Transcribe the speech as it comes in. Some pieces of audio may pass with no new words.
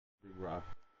rough.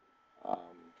 Um,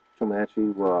 Coming at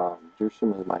you, here's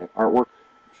some of my artwork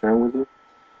I'm sharing with you.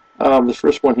 This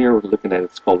first one here we're looking at,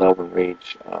 it's called Elven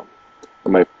Rage.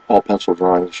 My all pencil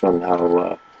drawings showing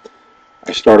how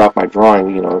I start off my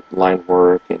drawing, line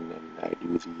work, and then I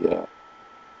do the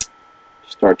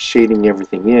start shading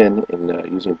everything in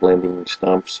and using blending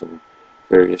stumps and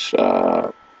various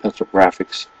pencil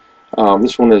graphics.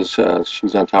 This one is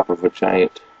she's on top of a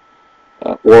giant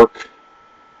orc,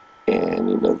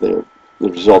 and the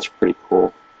results are pretty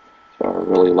cool. So I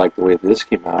really like the way this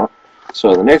came out.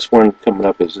 So the next one coming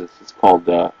up is it's called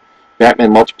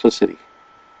Batman Multiplicity.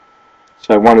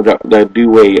 So I wanted to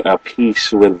do a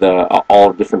piece with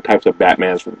all different types of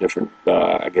Batmans from different,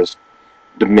 I guess,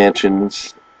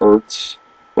 dimensions, Earths,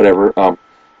 whatever.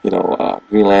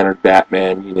 Green Lantern,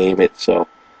 Batman, you name it. So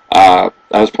I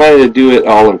was planning to do it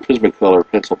all in Prismacolor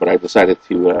pencil, but I decided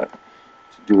to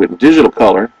do it in digital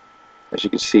color, as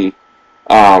you can see.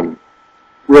 Um,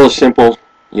 Real simple,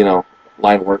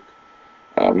 line work.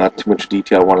 Not too much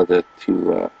detail. I wanted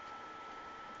to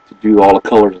do all the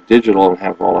colors digital and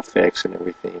have all effects and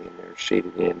everything, and they're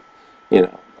shaded in,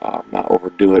 not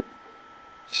overdo it.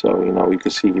 So, you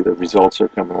can see the results are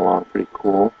coming along pretty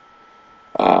cool.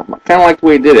 I kind of like the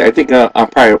way he did it. I think I'll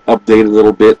probably update a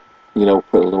little bit,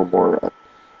 put a little more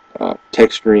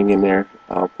texturing in there.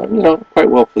 But, quite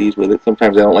well pleased with it.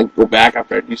 Sometimes I don't like to go back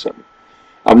after I do something.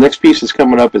 Next piece is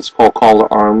coming up. It's called Call to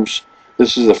Arms.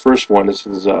 This is the first one. This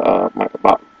is my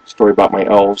story about my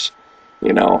elves.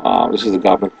 This is the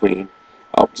Goblin Queen.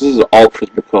 This is all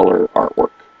Prismacolor artwork.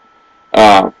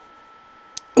 Uh,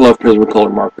 I love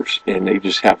Prismacolor markers, and they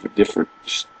just have different,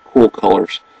 just cool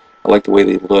colors. I like the way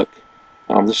they look.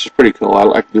 This is pretty cool. I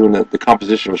like doing the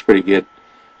composition was pretty good.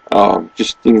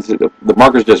 Just things that the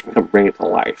markers just bring it to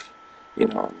life.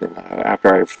 And then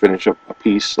after I finish up a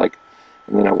piece, and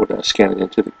then I would scan it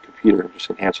into the computer and just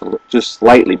enhance it just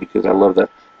slightly because I love the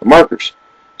markers.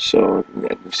 So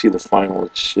you see the final.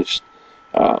 It's just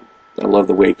I love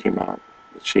the way it came out.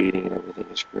 The shading and everything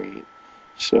is great.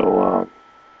 So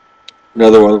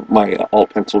another one of my all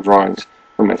pencil drawings.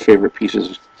 One of my favorite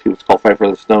pieces too. It's called Fight for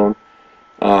the Stone.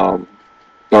 Um,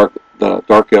 the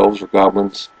dark elves or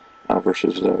goblins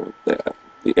versus the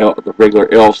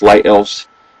regular elves, light elves,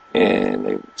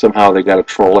 and somehow they got a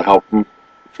troll to help them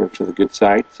turn to the good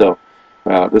side. So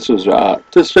this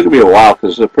took me a while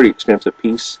because it's a pretty expensive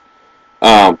piece.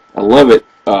 I love it.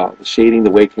 The shading,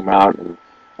 the way it came out, and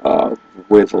the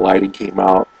way the lighting came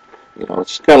out.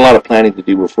 It's got a lot of planning to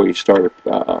do before you start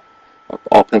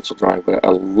all pencil drawing, but I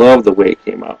love the way it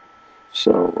came out.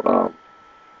 So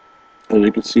as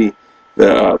you can see,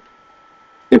 the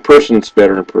in person it's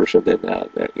better in person than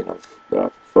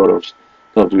photos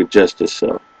don't do it justice.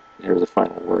 So here's the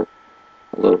final work.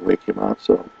 I love the way it came out.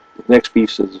 So the next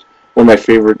piece is one of my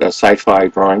favorite sci-fi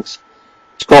drawings.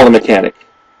 It's called The Mechanic.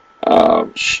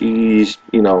 She's,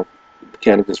 a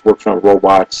mechanic that's works on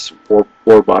robots,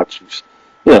 bots. She's,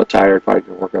 tired, probably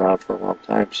been working on it for a long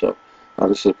time. So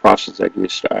this is the process I do.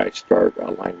 I start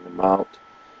lining them out.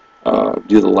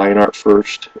 Do the line art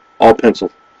first, all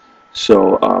pencil.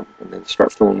 So, and then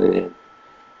start filling it in,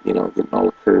 getting all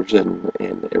the curves and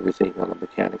everything on the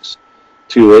mechanics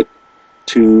to it,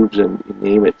 tubes and you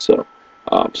name it. So,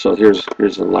 here's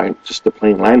the line, just the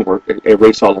plain line work. I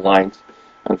erase all the lines,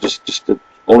 just to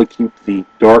only keep the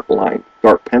dark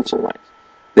pencil lines.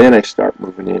 Then I start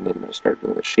moving in and I start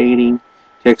doing the shading,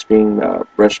 texturing,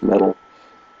 brush metal.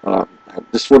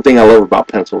 This is one thing I love about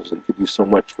pencils. You could do so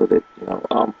much with it.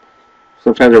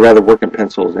 Sometimes I'd rather work in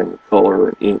pencils than color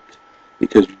and ink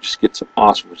because you just get some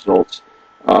awesome results.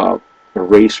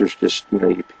 Erasers just, you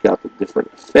pick out the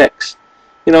different effects.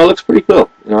 It looks pretty cool.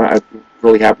 I'm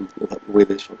really happy with the way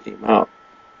this one came out.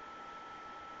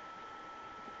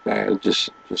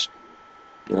 It's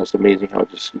amazing how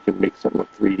you can make something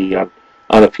look 3D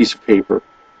on a piece of paper.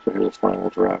 So here's the final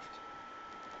draft.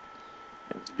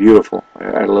 And it's beautiful.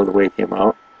 I love the way it came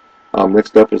out.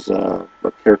 Next up is a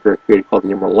character I created called the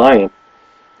Emerald Lion.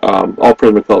 All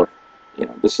Prismacolor.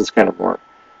 This is kind of more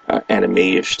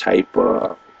anime-ish type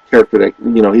character. That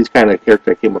he's kind of a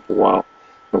character that came up a while.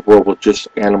 A world with just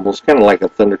animals, kind of like a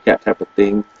Thundercat type of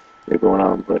thing they're going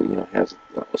on, but has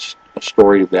a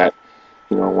story that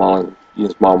while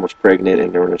his mom was pregnant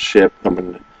and they're in a ship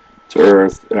coming to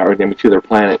Earth or to their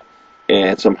planet,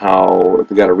 and somehow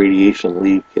they got a radiation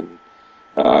leak and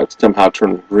it somehow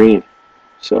turned green.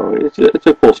 So it's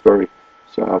a cool story.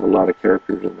 So I have a lot of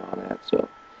characters in on that. So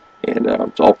and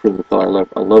it's all Prismacolor.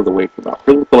 I love the way it came out.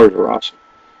 Prismacolors are awesome.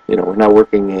 We're not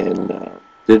working in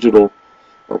digital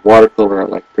or watercolor. I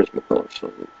like Prismacolor,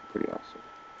 so it's pretty awesome.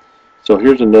 So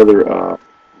here's another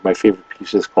my favorite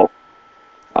piece is called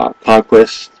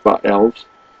Conquest. It's about elves,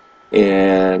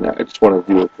 and I just want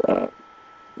to do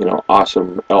you know,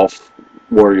 awesome elf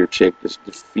warrior chick just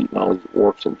defeating all these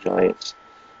orcs and giants.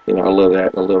 You know, I love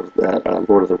that. I love that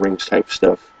Lord of the Rings type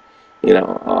stuff. You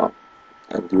know,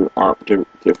 I'm doing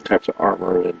different types of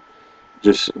armor and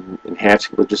just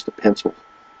enhancing with just a pencil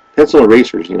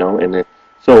erasers. You know, and it's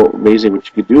so amazing what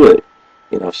you could do with it.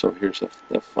 You know, so here's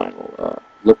the final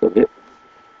look of it.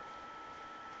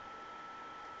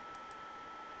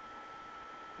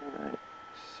 All right,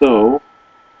 so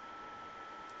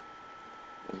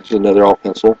there's another all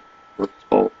pencil. It's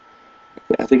called,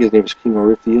 I think his name is King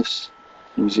Orpheus.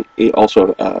 He's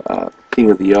also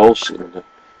King of the Elves in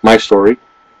my story.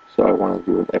 So I want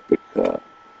to do an epic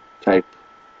type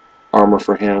armor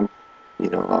for him. You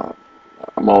know,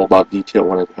 I'm all about detail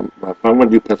when if I'm going to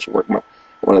do pencil work. I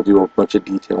want to do a bunch of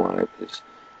detail on it because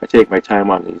I take my time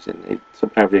on these, and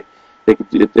sometimes it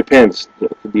depends.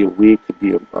 It could be a week, it could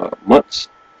be months.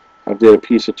 I did a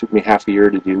piece that took me half a year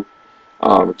to do,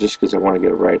 just because I want to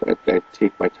get it right. I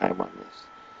take my time on this,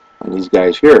 on these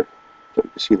guys here, so you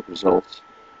can see the results.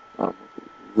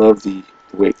 Love the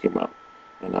way it came out.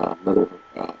 And another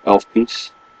elf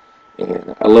piece,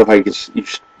 and I love how you can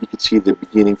see the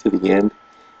beginning to the end.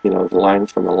 You know, the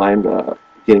lines from the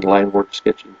beginning line work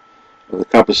sketching, the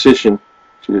composition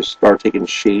to just start taking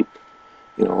shape.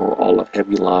 You know, all the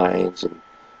heavy lines, and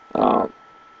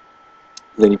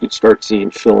then you could start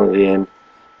filling it in.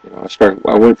 You know,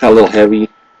 I went kind of a little heavy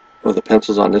with the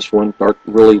pencils on this one. Dark,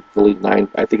 really, really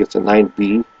I think it's a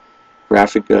 9B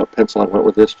graphic pencil I went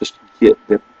with this just to get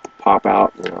it pop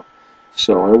out. You know.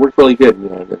 So it worked really good, you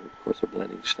know, and then of course a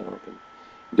blending stump and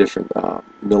different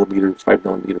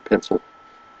 5mm pencil,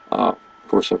 of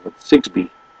course a 6B.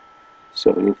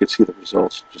 So you can see the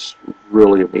results, just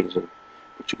really amazing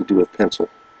what you can do with pencil.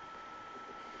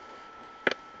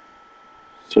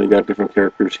 So you got different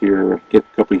characters here, get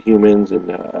a couple of humans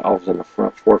and elves in the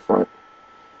forefront.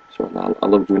 So I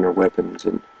love doing their weapons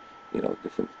and, you know,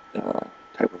 different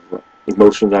type of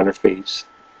emotions on their face.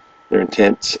 They're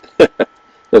intense.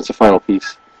 That's the final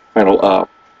piece, final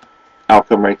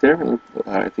outcome right there. And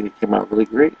I think it came out really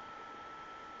great.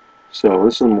 So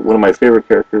this is one of my favorite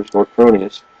characters, Lord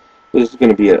Cronius. This is going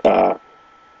to be an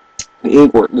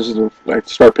ink work. This is I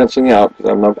start penciling out because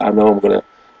I know I'm going to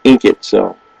ink it.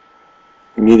 So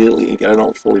immediately ink it. I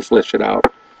don't fully flesh it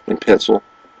out in pencil,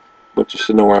 but just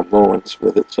to know where I'm going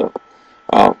with it. So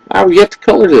I have yet to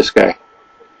color this guy.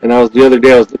 And the other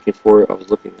day I was looking for it. I was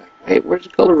looking like, hey, where's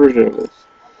the color version of this?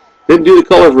 Didn't do the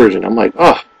color version. I'm like,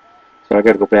 oh. So I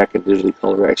got to go back and digitally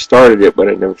color it. I started it, but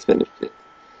I never finished it.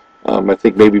 I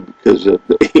think maybe because of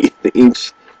the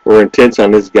inks were intense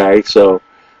on this guy. So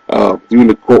doing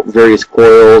the various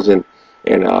coils and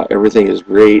everything is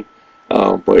great.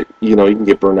 But you know, you can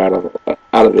get burned out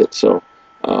of it. So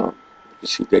you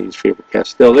see, they use favorite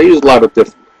pastel. They use a lot of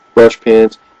different brush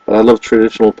pens, but I love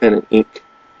traditional pen and ink,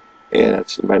 and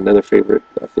that's another favorite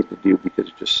thing to do because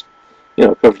it just, you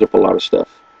know, covers up a lot of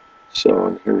stuff. So,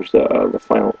 and here's the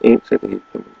final inks. I think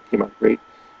it came out great.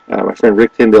 My friend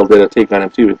Rick Tyndale did a take on him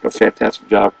too. He did a fantastic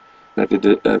job. And I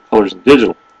did colors in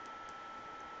digital.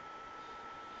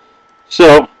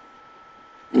 So,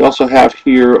 we also have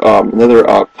here another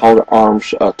Call to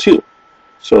Arms 2.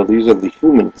 So these are the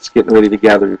humans getting ready to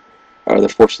gather the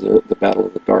forces of the Battle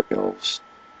of the Dark Elves.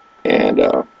 And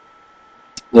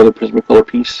another Prismacolor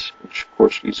piece, which of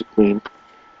course she's a queen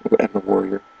and a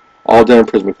warrior. All done in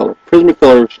Prismacolor.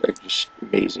 Prismacolor is just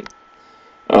amazing.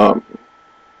 I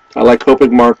like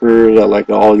Copic markers. I like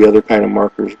all the other kind of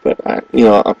markers, but I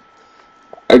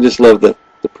just love the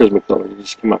Prismacolor. It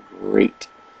just came out great.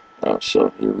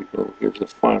 So here we go. Here's the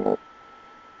final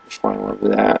of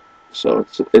that. So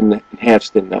it's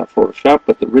enhanced in Photoshop,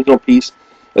 but the original piece,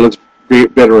 it looks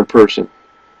great, better in person.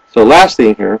 So last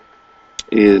thing here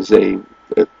is I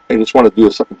just want to do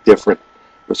something different.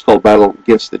 It's called Battle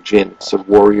Against the Jinn. It's a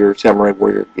samurai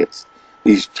warrior against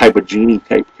these type of genie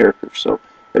type characters. So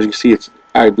as you can see,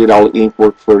 I did all the ink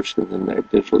work first, and then I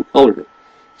digitally colored it.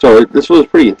 So this was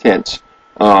pretty intense.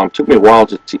 Took me a while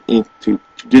to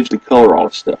digitally color all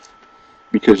this stuff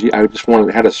because I just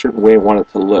had a certain way I wanted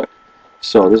it to look.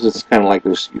 So this is kind of like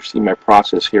this. You see my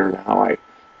process here and how I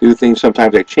do things.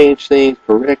 Sometimes I change things,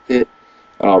 correct it.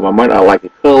 I might not like a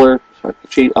color, so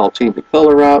I'll change the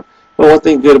color out. But one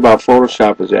thing good about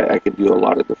Photoshop is that I can do a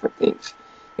lot of different things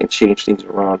and change things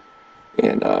around.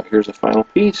 And here's the final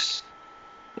piece.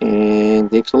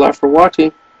 And thanks a lot for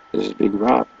watching. This is Big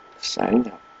Rob, signing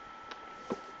out.